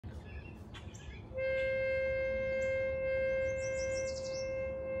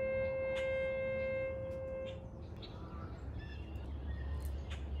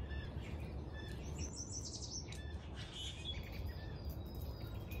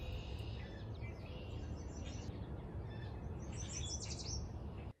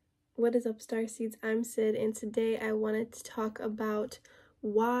What is up, Starseeds? I'm Sid, and today I wanted to talk about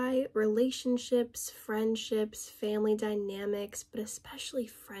why relationships, friendships, family dynamics, but especially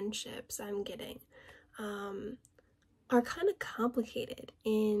friendships, are kind of complicated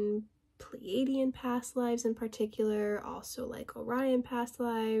in Pleiadian past lives in particular, also like Orion past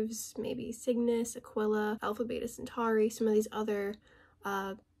lives, maybe Cygnus, Aquila, Alpha Beta Centauri, some of these other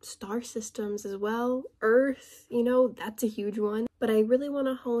star systems as well. Earth, that's a huge one. But I really want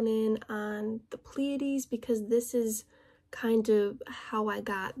to hone in on the Pleiades because this is kind of how I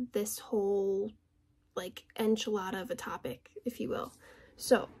got this whole like enchilada of a topic, if you will.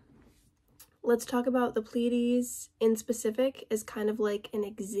 So let's talk about the Pleiades in specific as kind of like an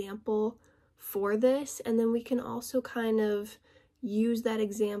example for this, and then we can also kind of use that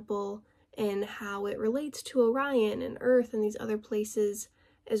example and how it relates to Orion and Earth and these other places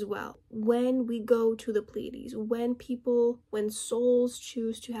as well. When we go to the Pleiades, when souls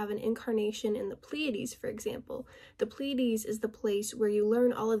choose to have an incarnation in the Pleiades, for example, the Pleiades is the place where you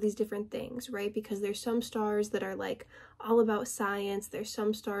learn all of these different things, right? Because there's some stars that are like all about science, there's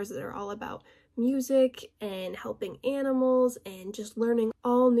some stars that are all about music and helping animals and just learning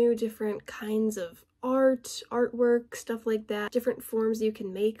all new different kinds of artwork, stuff like that, different forms you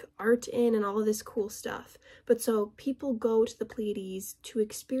can make art in and all of this cool stuff. But so people go to the Pleiades to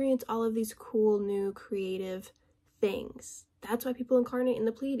experience all of these cool new creative things. That's why people incarnate in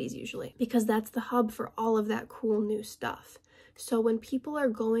the Pleiades usually, because that's the hub for all of that cool new stuff. So when people are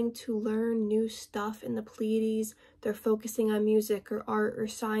going to learn new stuff in the Pleiades, they're focusing on music or art or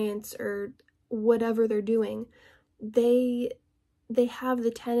science or whatever they're doing, they have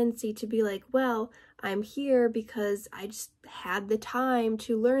the tendency to be like, well, I'm here because I just had the time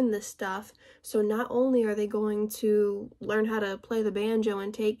to learn this stuff. So not only are they going to learn how to play the banjo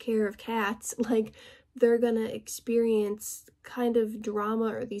and take care of cats, like they're gonna experience kind of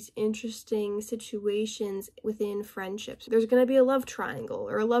drama or these interesting situations within friendships. There's gonna be a love triangle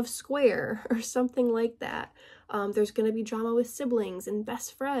or a love square or something like that. There's gonna be drama with siblings and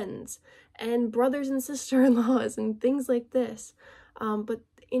best friends and brothers and sister-in-laws and things like this. But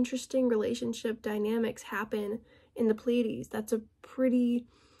interesting relationship dynamics happen in the Pleiades. That's a pretty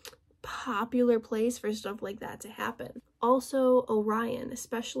popular place for stuff like that to happen. Also, Orion,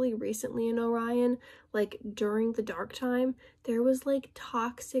 especially recently in Orion, like during the dark time, there was like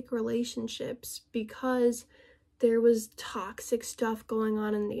toxic relationships because there was toxic stuff going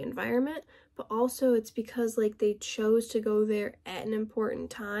on in the environment, but also it's because like they chose to go there at an important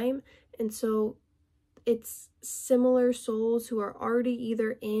time. And so it's similar souls who are already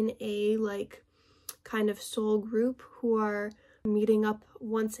either in a like kind of soul group who are meeting up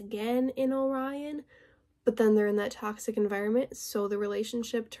once again in Orion, but then they're in that toxic environment, so the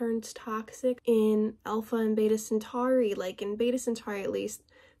relationship turns toxic. In Alpha and Beta Centauri, like in Beta Centauri at least,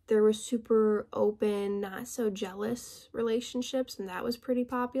 there were super open, not so jealous relationships, and that was pretty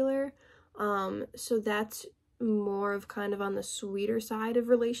popular. So that's more of kind of on the sweeter side of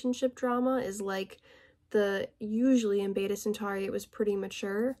relationship drama, is like usually in Beta Centauri it was pretty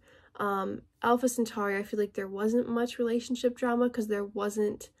mature. Alpha Centauri, I feel like there wasn't much relationship drama because there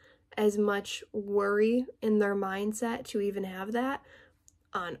wasn't as much worry in their mindset to even have that.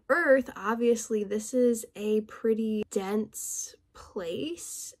 On Earth, obviously, this is a pretty dense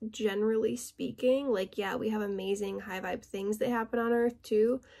place, generally speaking. Like, yeah, we have amazing high vibe things that happen on Earth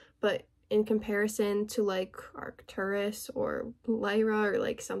too, but in comparison to like Arcturus or Lyra or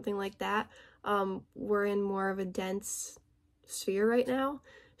like something like that, we're in more of a dense sphere right now.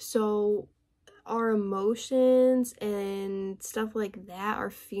 So our emotions and stuff like that,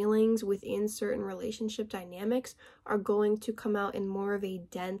 our feelings within certain relationship dynamics are going to come out in more of a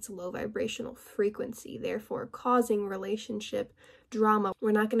dense, low vibrational frequency, therefore causing relationship drama.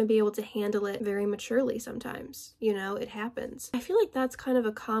 We're not going to be able to handle it very maturely sometimes, it happens. I feel like that's kind of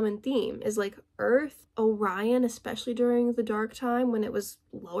a common theme, is like Earth, Orion, especially during the dark time when it was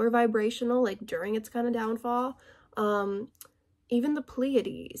lower vibrational, like during its kind of downfall, even the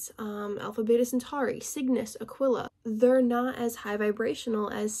Pleiades, Alpha Beta Centauri, Cygnus, Aquila, they're not as high vibrational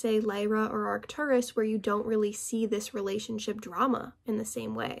as, say, Lyra or Arcturus, where you don't really see this relationship drama in the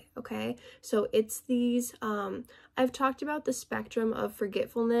same way, okay? So it's these, I've talked about the spectrum of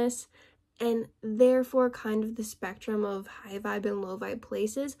forgetfulness and therefore kind of the spectrum of high vibe and low vibe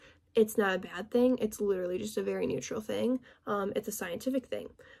places. It's not a bad thing. It's literally just a very neutral thing. It's a scientific thing.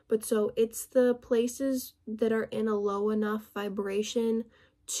 But so it's the places that are in a low enough vibration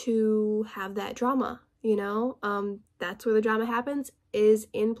to have that drama, that's where the drama happens, is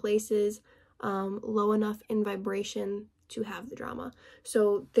in places low enough in vibration to have the drama.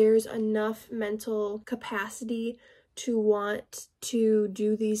 So there's enough mental capacity to want to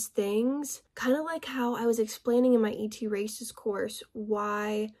do these things, kind of like how I was explaining in my ET races course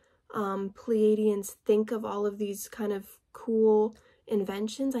why Pleiadians think of all of these kind of cool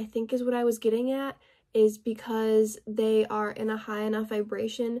inventions, I think is what I was getting at, is because they are in a high enough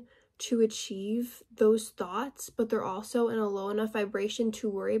vibration to achieve those thoughts, but they're also in a low enough vibration to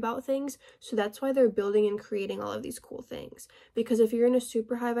worry about things. So that's why they're building and creating all of these cool things. Because if you're in a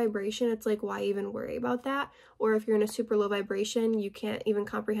super high vibration, it's like, why even worry about that? Or if you're in a super low vibration, you can't even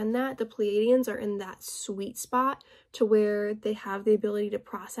comprehend that. The Pleiadians are in that sweet spot to where they have the ability to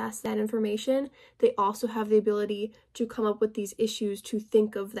process that information. They also have the ability to come up with these issues to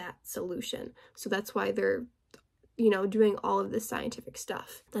think of that solution. So that's why they're, you know, doing all of this scientific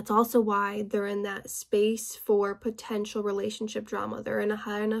stuff. That's also why they're in that space for potential relationship drama. They're in a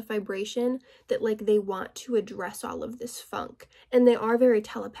high enough vibration that like they want to address all of this funk. And they are very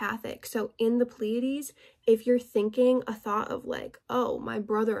telepathic. So in the Pleiades, if you're thinking a thought of like, oh, my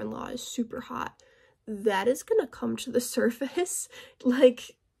brother-in-law is super hot, that is gonna come to the surface.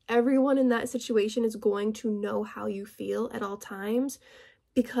 Like, everyone in that situation is going to know how you feel at all times,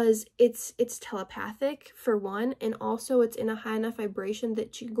 because it's telepathic for one, and also it's in a high enough vibration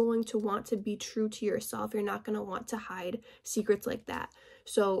that you're going to want to be true to yourself. You're not going to want to hide secrets like that.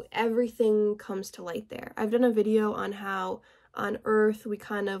 So everything comes to light there. I've done a video on how on Earth we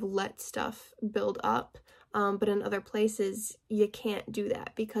kind of let stuff build up, but in other places you can't do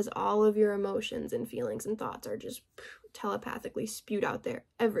that because all of your emotions and feelings and thoughts are just telepathically spewed out there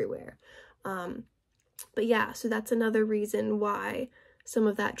everywhere. But yeah, so that's another reason why some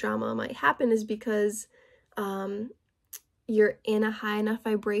of that drama might happen, is because you're in a high enough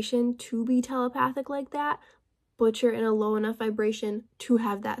vibration to be telepathic like that, but you're in a low enough vibration to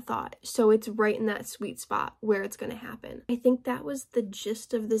have that thought. So it's right in that sweet spot where it's going to happen. I think that was the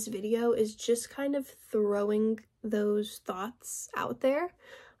gist of this video, is just kind of throwing those thoughts out there.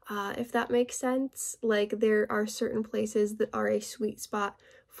 If that makes sense. Like, there are certain places that are a sweet spot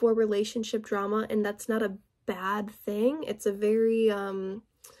for relationship drama, and that's not a bad thing. It's a very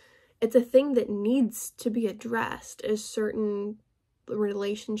it's a thing that needs to be addressed, is certain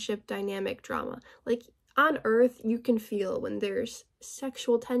relationship dynamic drama. Like, on Earth you can feel when there's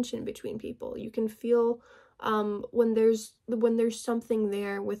sexual tension between people. You can feel when there's something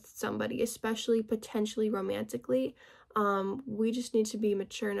there with somebody, especially potentially romantically. We just need to be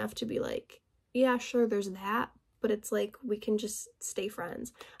mature enough to be like, yeah, sure, there's that, but it's like we can just stay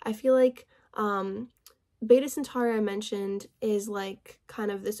friends. I feel like Beta Centauri, I mentioned, is like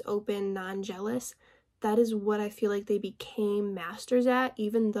kind of this open, non-jealous. That is what I feel like they became masters at,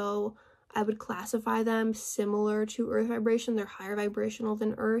 even though I would classify them similar to Earth vibration. They're higher vibrational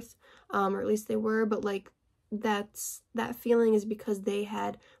than Earth, or at least they were, but like that feeling is because they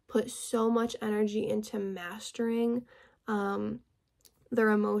had put so much energy into mastering their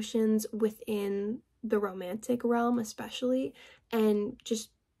emotions within the romantic realm especially, and just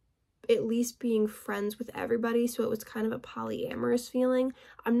at least being friends with everybody. So it was kind of a polyamorous feeling.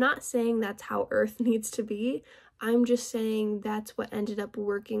 I'm not saying that's how Earth needs to be. I'm just saying that's what ended up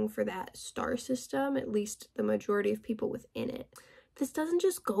working for that star system, at least the majority of people within it. This doesn't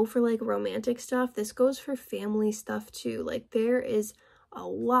just go for like romantic stuff. This goes for family stuff too. Like, there is a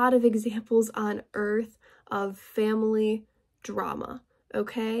lot of examples on Earth of family drama,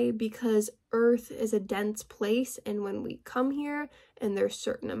 okay? Because Earth is a dense place, and when we come here and there's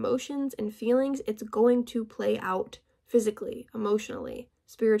certain emotions and feelings, it's going to play out physically, emotionally,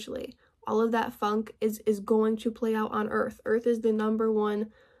 spiritually. All of that funk is going to play out on Earth. Earth is the #1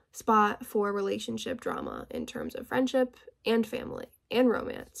 spot for relationship drama in terms of friendship and family and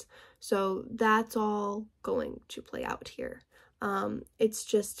romance. So that's all going to play out here. It's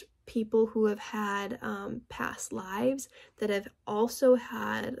just people who have had past lives that have also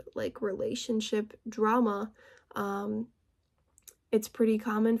had like relationship drama. It's pretty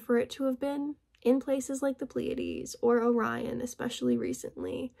common for it to have been in places like the Pleiades or Orion, especially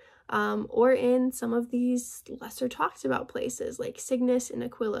recently, or in some of these lesser talked about places like Cygnus and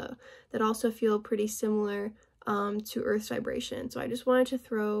Aquila that also feel pretty similar to Earth's vibration. So I just wanted to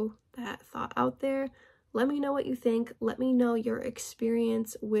throw that thought out there. Let me know what you think. Let me know your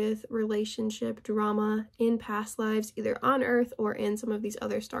experience with relationship drama in past lives, either on Earth or in some of these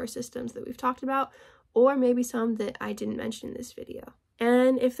other star systems that we've talked about, or maybe some that I didn't mention in this video.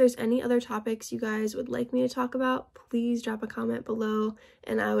 And if there's any other topics you guys would like me to talk about, please drop a comment below,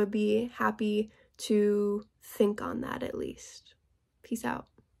 and I would be happy to think on that at least. Peace out.